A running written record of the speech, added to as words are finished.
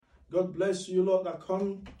God bless you, Lord, that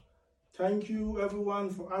come. Thank you, everyone,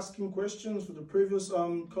 for asking questions for the previous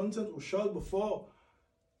content we showed before.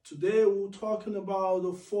 Today, we're talking about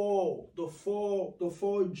the four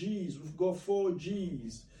G's. We've got 4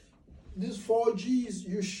 G's. These 4 G's,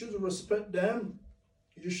 you should respect them.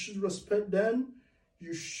 You should respect them.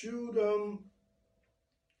 You should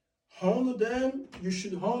honor them. You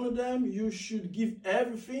should honor them. You should give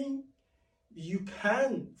everything you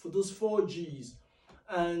can for those 4 G's.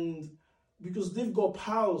 And because they've got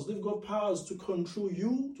powers to control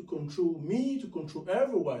you, to control me, to control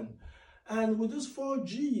everyone. And with these 4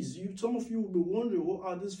 G's, some of you will be wondering, what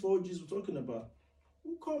are these 4 G's we're talking about?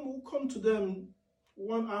 We'll come to them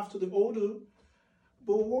one after the other.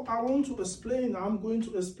 But what I want to explain, I'm going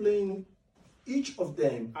to explain each of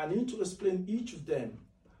them. I need to explain each of them.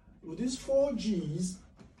 With these 4 G's,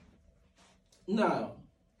 now,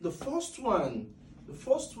 the first one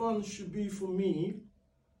should be for me,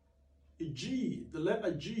 a G, the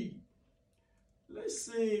letter G. Let's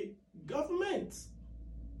say government.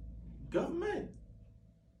 Government.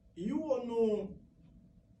 You all know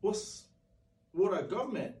what a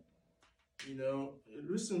government. You know,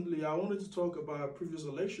 recently I wanted to talk about previous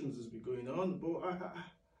elections that's been going on, but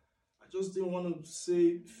I just didn't want to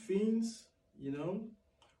say things, you know.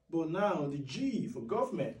 But now the G for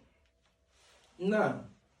government. Now,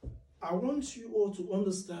 I want you all to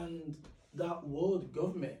understand that word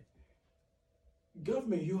government.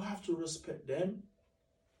 Government, you have to respect them.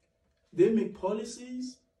 They make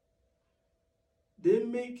policies. They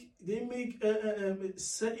make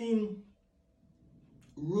certain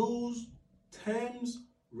rules, terms,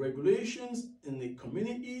 regulations in the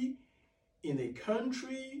community, in a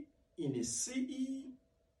country, in a city,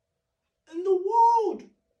 in the world.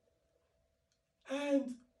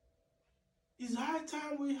 And it's high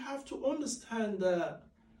time we have to understand that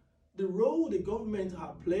the role the government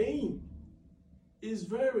are playing is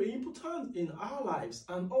very important in our lives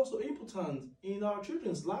and also important in our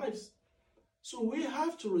children's lives. So we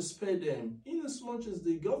have to respect them, in as much as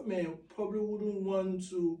the government probably wouldn't want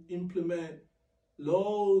to implement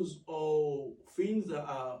laws or things that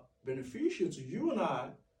are beneficial to you and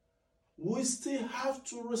I. We still have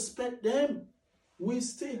to respect them. We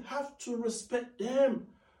still have to respect them.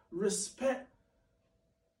 Respect.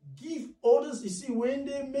 Give orders. You see, when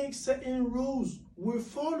they make certain rules, we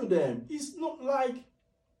follow them. It's not like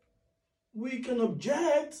we can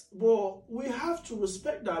object, but we have to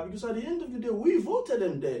respect that, because at the end of the day, we voted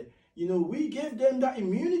them there. You know, we gave them that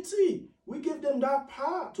immunity. We gave them that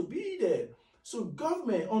power to be there. So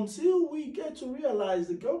government, until we get to realize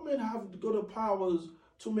the government have got the powers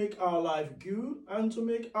to make our life good and to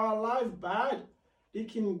make our life bad. They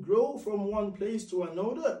can grow from one place to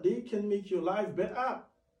another. They can make your life better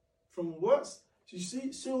from worse. You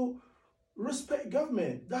see, so respect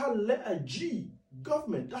government. That letter G,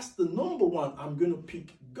 government, that's the number one. I'm going to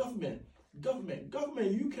pick government. Government,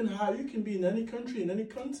 you can be in any country, in any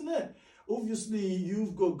continent. Obviously,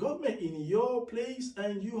 you've got government in your place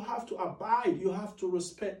and you have to abide. You have to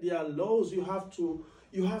respect their laws. You have to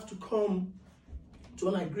come to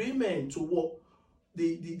an agreement to what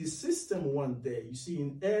the system want there. You see,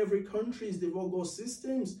 in every country, they've all got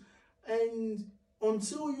systems. And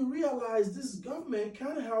until you realize this government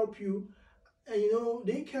can help you, and you know,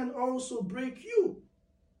 they can also break you,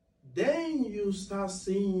 then you start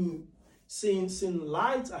seeing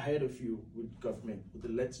light ahead of you with government, with the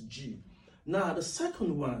letter G. Now, the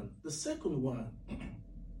second one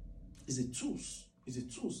is a tools.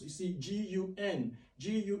 You see, G-U-N,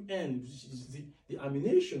 which is the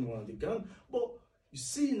ammunition one, the gun. But you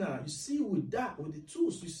see with the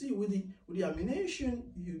tools, you see with the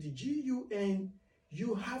ammunition, the G-U-N,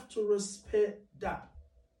 you have to respect that.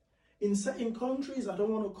 In certain countries, I don't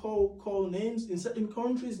want to call names, in certain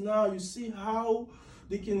countries now, you see how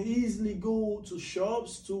they can easily go to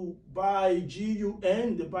shops to buy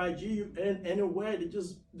G-U-N. They buy G-U-N anywhere. They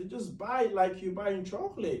just buy it like you're buying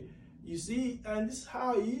chocolate. You see, and this is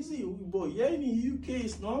how easy. But yeah, in the UK,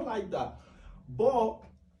 it's not like that. But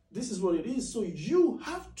this is what it is. So you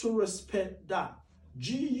have to respect that.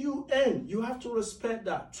 G-U-N, you have to respect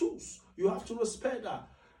that. Tools, you have to respect that.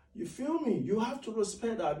 You feel me? You have to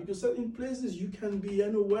respect that, because certain places you can be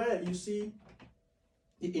anywhere. You see,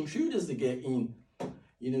 the intruders, they get in.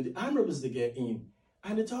 You know, the armed robbers, they get in.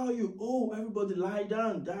 And they tell you, oh, everybody lie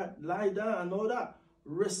down and all that.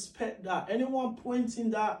 Respect that. Anyone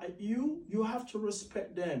pointing that at you, you have to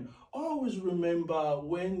respect them. Always remember,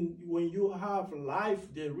 when you have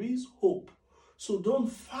life, there is hope. So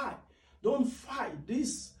don't fight. Don't fight.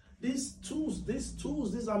 These tools,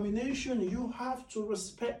 this ammunition, you have to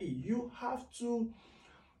respect it. You have to,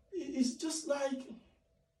 it's just like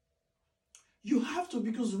You have to,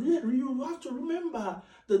 because you have to remember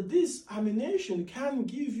that this ammunition can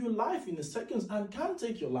give you life in a second and can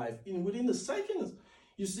take your life within the seconds.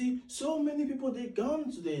 You see, so many people, they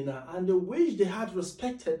gone today now, and they wish they had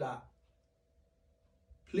respected that.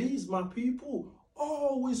 Please, my people,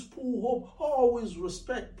 always pull hope, always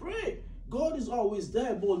respect, pray. God is always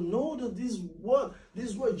there, but know that this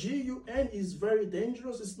word G-U-N is very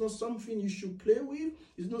dangerous. It's not something you should play with.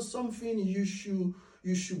 It's not something you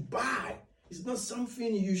should buy. It's not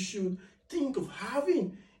something you should think of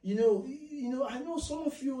having. You know, I know some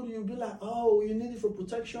of you'll be like, oh, you need it for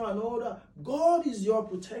protection and all that. God is your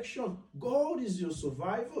protection. God is your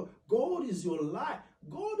survivor. God is your light.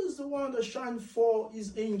 God is the one that shines for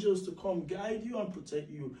his angels to come guide you and protect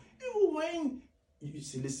you. Even when, you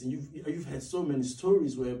see, listen, you've heard so many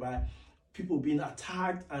stories whereby people being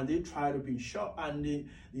attacked and they try to be shot and they,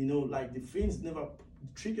 like the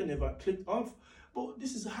trigger never clicked off. But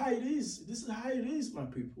this is how it is. This is how it is, my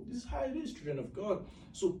people. This is how it is, children of God.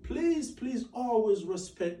 So please, please always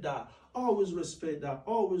respect that. Always respect that.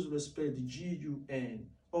 Always respect the G-U-N.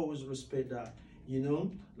 Always respect that.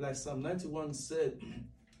 Like Psalm 91 said,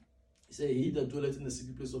 he said, he that dwelleth in the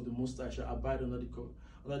secret place of the Most High shall abide under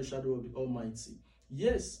the shadow of the Almighty.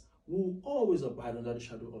 Yes, we will always abide under the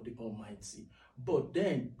shadow of the Almighty. But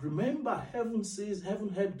then, remember, heaven says, heaven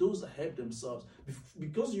help those that help themselves.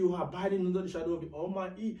 Because you are abiding under the shadow of the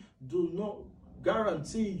Almighty, do not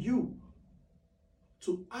guarantee you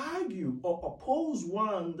to argue or oppose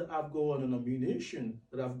one that have got an ammunition,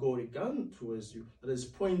 that have got a gun towards you, that is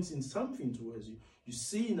pointing something towards you. You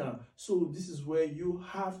see now, so this is where you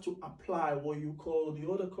have to apply what you call the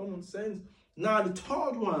other common sense. Now, the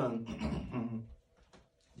third one,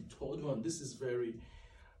 this is very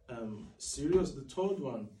serious. The third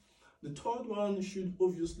one should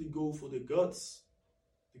obviously go for the guts.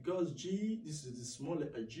 The guts, G, this is the small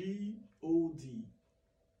letter G, O, D.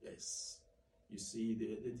 Yes. You see,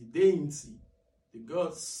 the dainty, the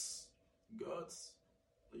guts.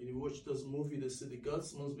 You watch this movie, they say the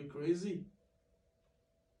guts must be crazy.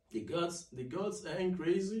 The guts ain't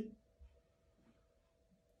crazy.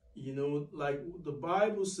 Like the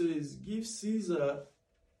Bible says, give Caesar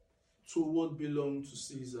to what belongs to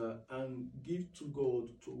Caesar and give to God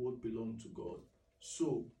to what belongs to God.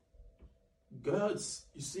 So, guts,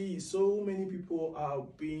 you see, so many people are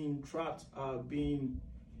being trapped, are being,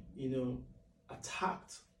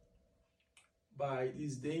 attacked by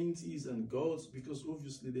these dainties and gods because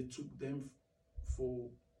obviously they took them for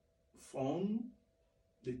fun.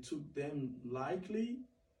 They took them lightly.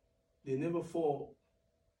 They never thought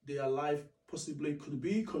their life possibly could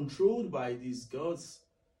be controlled by these gods.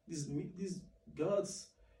 These gods,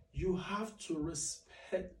 you have to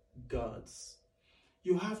respect gods.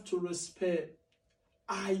 You have to respect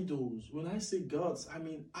idols. When I say gods, I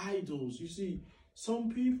mean idols. You see, some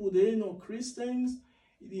people, they know Christians,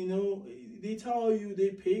 they tell you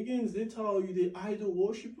they're pagans, they tell you they're idol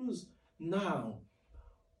worshippers. Now,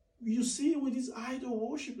 you see, with these idol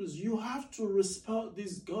worshippers, you have to respect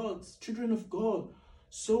these gods, children of God.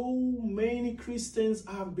 So many Christians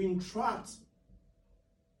have been trapped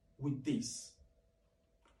with this.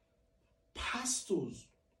 Pastors,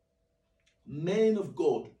 men of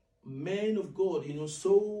God,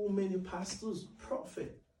 so many pastors,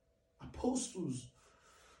 prophets, apostles,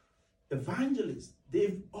 evangelists,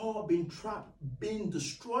 they've all been trapped, been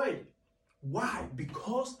destroyed. Why?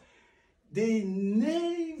 Because they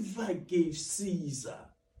never gave Caesar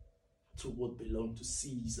to what belonged to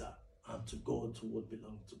Caesar and to God to what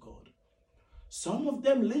belonged to God. Some of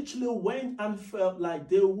them literally went and felt like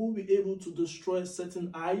they will be able to destroy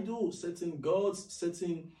certain idols, certain gods,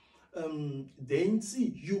 certain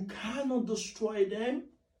deity. You cannot destroy them.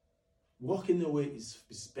 Walking away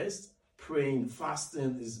is best. Praying,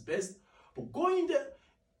 fasting is best. But going there,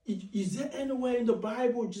 is there anywhere in the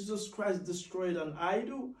Bible Jesus Christ destroyed an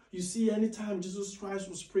idol? You see, anytime Jesus Christ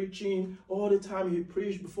was preaching, all the time he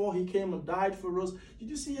preached before he came and died for us, did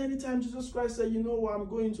you see anytime Jesus Christ said, I'm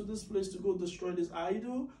going to this place to go destroy this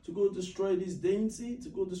idol, to go destroy this deity, to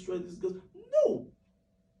go destroy this God? No.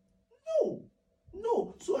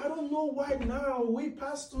 So I don't know why now we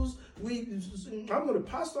pastors, I'm not a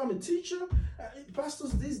pastor, I'm a teacher.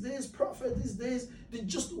 Pastors these days, prophet these days, they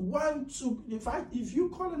just want to, in fact, if you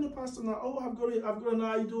call in a pastor now, oh, I've got an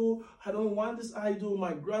idol, I don't want this idol,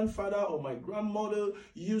 my grandfather or my grandmother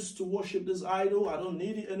used to worship this idol, I don't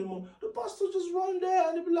need it anymore. The pastor just run there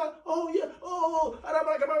and they be like, oh yeah,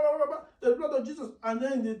 the blood of Jesus, and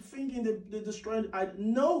then they're thinking they're destroying the idol.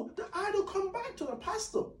 No, the idol come back to the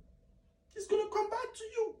pastor. It's going to come back to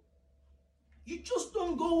you. You just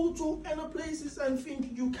don't go to any places and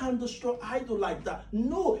think you can destroy idol like that.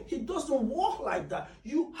 No, he doesn't work like that.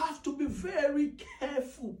 You have to be very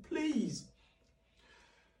careful, please.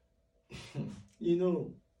 You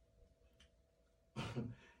know,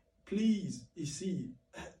 please, you see,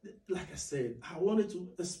 like I said, I wanted to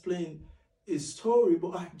explain a story,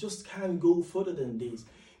 but I just can't go further than this.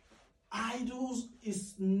 Idols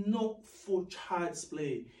is not for child's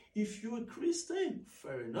play. If you're a Christian,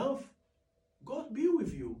 fair enough. God be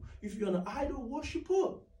with you. If you're an idol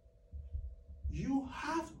worshiper, you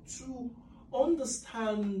have to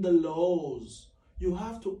understand the laws. You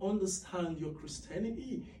have to understand your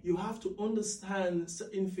Christianity. You have to understand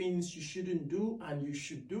certain things you shouldn't do and you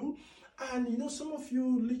should do. And you know, some of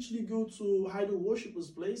you literally go to idol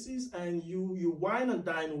worshippers' places and you wine and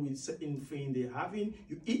dine with certain thing they're having.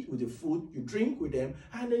 You eat with the food, you drink with them,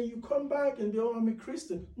 and then you come back and be, oh, I'm a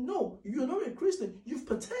Christian. No, you're not a Christian. You've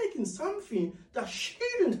partaken something that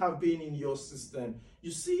shouldn't have been in your system.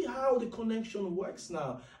 You see how the connection works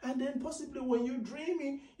now. And then possibly when you're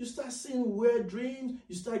dreaming, you start seeing weird dreams.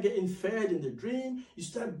 You start getting fed in the dream. You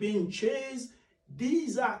start being chased.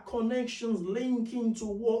 These are connections linking to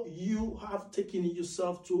what you have taken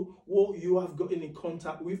yourself to, what you have gotten in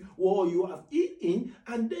contact with, what you have eaten,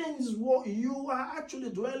 and then is what you are actually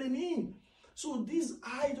dwelling in. So these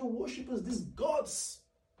idol worshippers, these gods,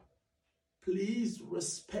 please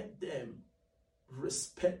respect them.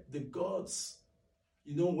 Respect the gods.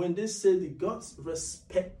 You know, when they say the gods,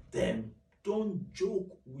 respect them. Don't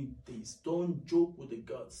joke with this. Don't joke with the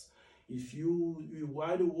gods. If you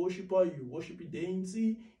are the worshiper, you worship a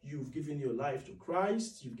deity, you've given your life to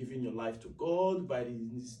Christ, you've given your life to God, by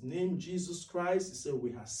his name, Jesus Christ, he said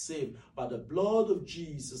we are saved. By the blood of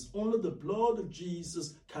Jesus, only the blood of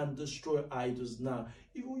Jesus can destroy idols now.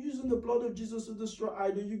 If you're using the blood of Jesus to destroy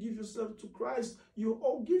idols, you give yourself to Christ, you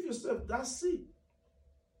all give yourself, that's it.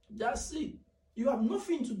 That's it. You have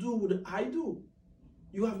nothing to do with the idol.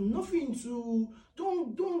 You have nothing to,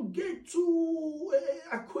 don't get too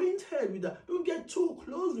acquainted with that. Don't get too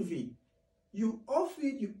close with it. You off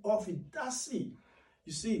it, that's it.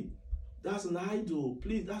 You see, that's an idol.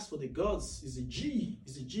 Please, that's for the gods. It's a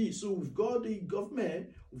G. So we've got the government,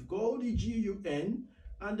 we've got the GUN,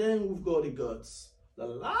 and then we've got the gods. The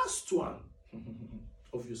last one,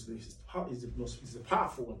 obviously, is the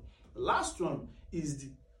powerful one. The last one is the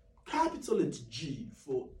capital letter G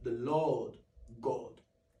for the Lord God.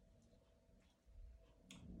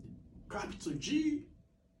 Capital G,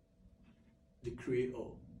 the Creator.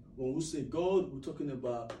 When we say God, we're talking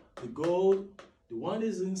about the God, the one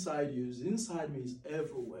is inside you. Inside me is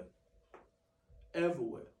everywhere.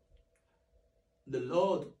 Everywhere. The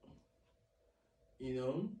Lord, you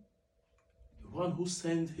know, the one who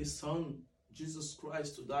sent his Son, Jesus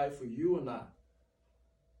Christ, to die for you and I.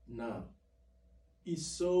 Now, it's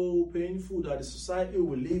so painful that the society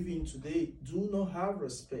we live in today do not have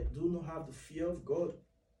respect, do not have the fear of God.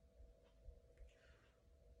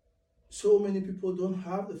 So many people don't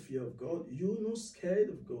have the fear of God. You're not scared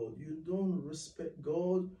of God. You don't respect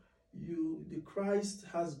God. The Christ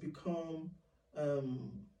has become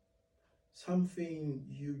something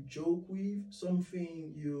you joke with,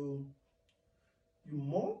 something you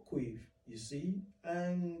mock with, you see.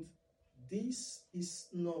 And this is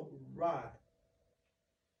not right.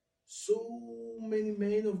 So many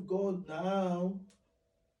men of God now,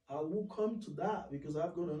 I will come to that because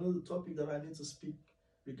I've got another topic that I need to speak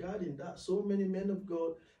regarding that. So many men of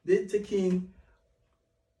God, they're taking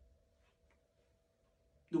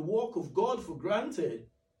the work of God for granted.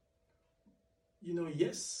 You know,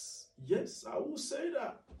 yes, I will say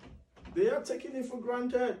that. They are taking it for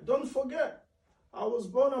granted. Don't forget, I was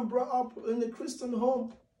born and brought up in a Christian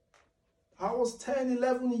home. I was 10,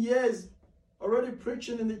 11 years already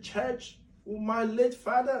preaching in the church with my late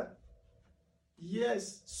father.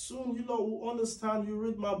 Yes, soon you lot will understand. You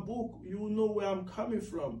read my book, you will know where I'm coming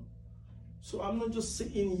from. So I'm not just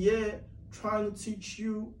sitting here trying to teach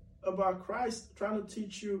you about Christ, trying to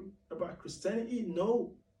teach you about Christianity.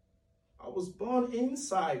 No, I was born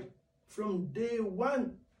inside from day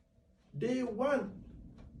one. Day one.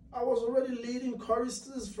 I was already leading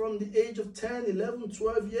choristers from the age of 10, 11,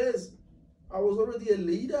 12 years. I was already a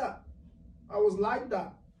leader. I was like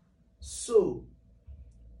that. So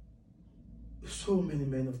many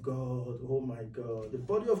men of God, oh my God. The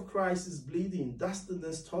body of Christ is bleeding. That's the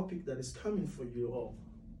next topic that is coming for you all.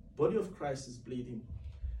 Body of Christ is bleeding.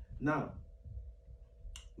 Now,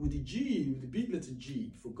 with the G, with the big letter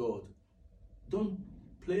G for God, don't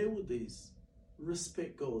play with this.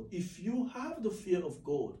 Respect God. If you have the fear of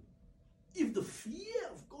God, if the fear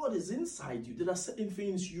of God is inside you, there are certain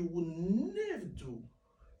things you will never do.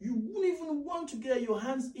 You wouldn't even want to get your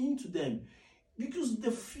hands into them, because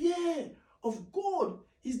the fear of God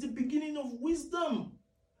is the beginning of wisdom.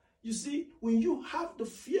 You see, when you have the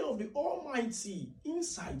fear of the Almighty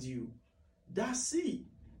inside you, that's it.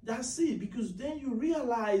 That's it. Because then you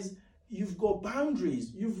realize you've got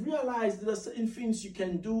boundaries. You've realized there are certain things you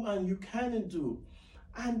can do and you cannot do.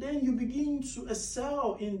 And then you begin to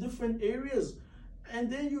excel in different areas.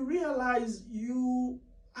 And then you realize you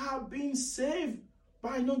are being saved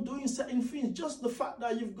by not doing certain things. Just the fact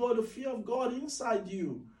that you've got the fear of God inside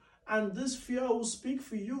you. And this fear will speak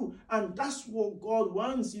for you. And that's what God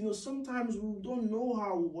wants. You know, sometimes we don't know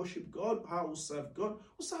how we worship God, how we serve God.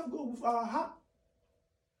 We serve God with our heart.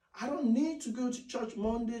 I don't need to go to church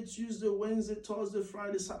Monday, Tuesday, Wednesday, Thursday,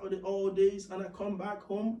 Friday, Saturday, all days, and I come back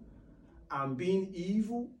home. I'm being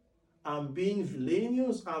evil. I'm being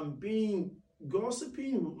villainous. I'm being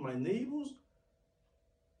gossiping with my neighbors.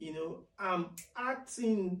 You know, I'm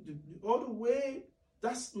acting the other way.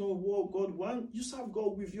 That's not what God wants. You serve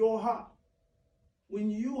God with your heart. When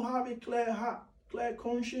you have a clear heart, clear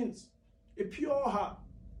conscience, a pure heart,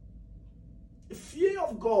 a fear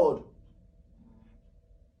of God,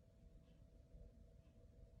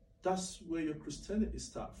 that's where your Christianity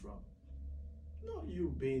starts from. Not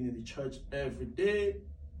you being in the church every day,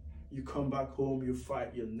 you come back home, you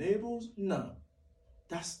fight your neighbors. No,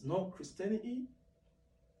 that's not Christianity.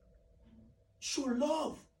 Show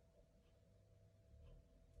love.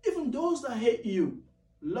 Even those that hate you,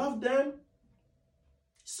 love them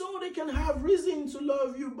so they can have reason to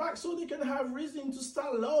love you back, so they can have reason to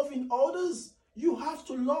start loving others. You have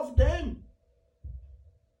to love them.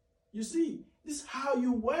 You see, this is how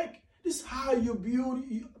you work. This is how you build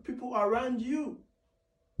people around you.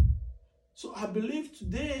 So I believe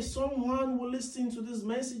today someone will listen to these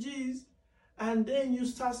messages, and then you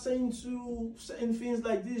start saying things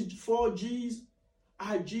like these 4 G's.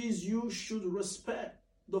 G's you should respect.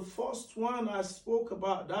 The first one, I spoke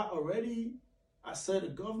about that already. I said the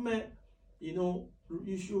government, you know,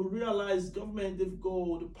 you should realize government, they've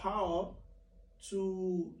got the power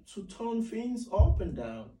to turn things up and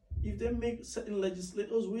down. If they make certain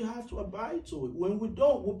legislators, we have to abide to it. When we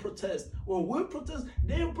don't, we protest. When we protest,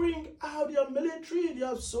 they bring out their military,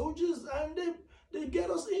 their soldiers, and they get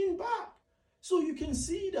us in back. So you can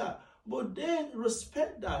see that. But then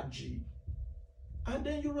respect that G. And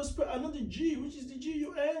then you respect another G, which is the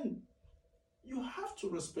GUN. You have to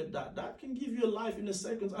respect that. That can give you a life in a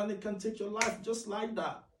second, and it can take your life just like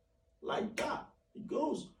that. Like that. It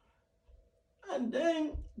goes. And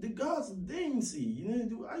then the God's dainty, you know,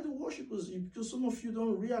 the idol worshippers, because some of you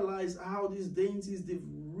don't realize how these dainties, they've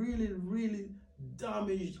really, really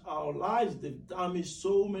damaged our lives. They've damaged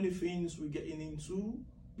so many things we're getting into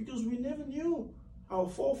because we never knew. Our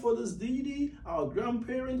forefathers did it, our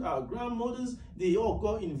grandparents, our grandmothers, they all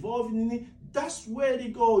got involved in it. That's where they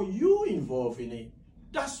got you involved in it.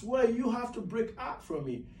 That's where you have to break out from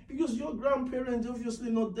it. Because your grandparents obviously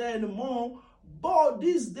not there anymore. But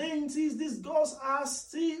these dainties, these gods are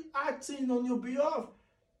still acting on your behalf.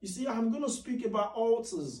 You see, I'm going to speak about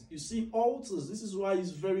altars. You see, altars. This is why it's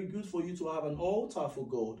very good for you to have an altar for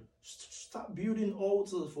God. Start building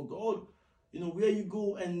altars for God. You know, where you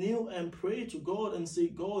go and kneel and pray to God and say,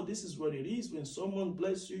 God, this is what it is. When someone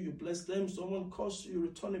bless you, you bless them. Someone curses you,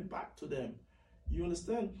 return it back to them. You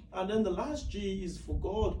understand? And then the last G is for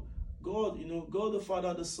God. God, you know, God the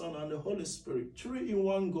Father, the Son, and the Holy Spirit. 3 in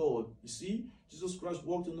 1 God. You see, Jesus Christ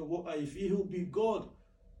walked in the water. If he will be God,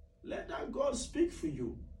 let that God speak for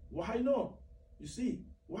you. Why not? You see,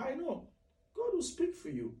 why not? God will speak for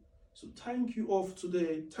you. So thank you all for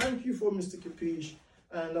today. Thank you for Mr. Kapish.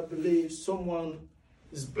 And I believe someone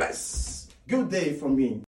is blessed. Good day from me.